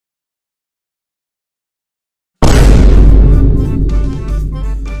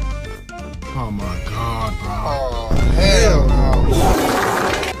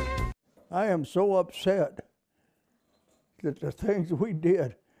I am so upset that the things we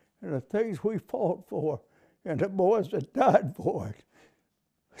did and the things we fought for and the boys that died for it,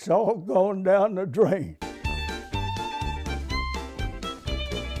 it's all gone down the drain.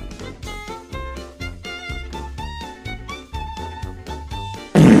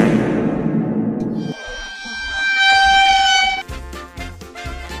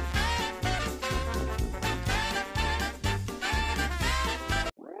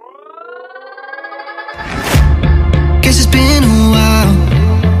 Guess it's been a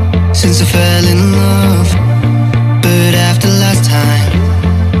while since I fell in love, but after last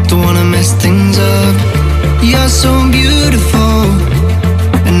time, don't wanna mess things up. You're so beautiful,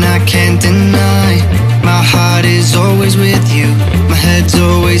 and I can't deny, my heart is always with you, my head's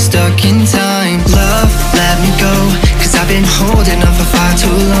always stuck in time. Love, let me go, cause I've been holding on for far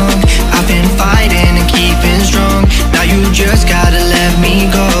too long. I've been fighting and keeping strong, now you just gotta let me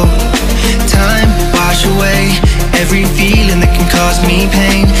go. Time, wash away every feeling that can cause me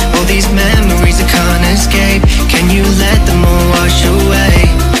pain. All these memories I can't escape, can you let them all wash away?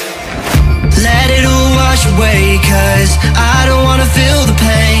 Let it all wash away, cause I don't wanna feel the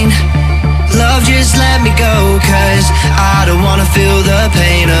pain. Love, just let me go, cause I don't wanna feel the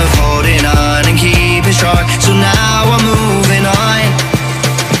pain of holding on and keeping strong. So now I'm moving on,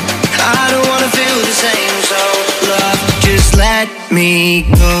 I don't wanna feel the same. So love, just let me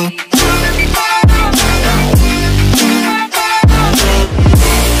go.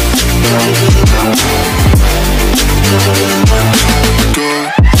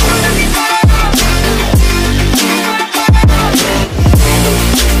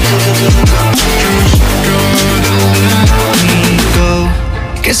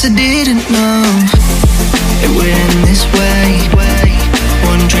 Guess I didn't know it would end this way.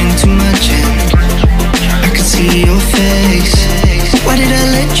 One drink too much and I could see your face. Why did I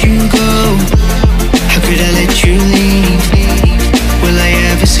let you go?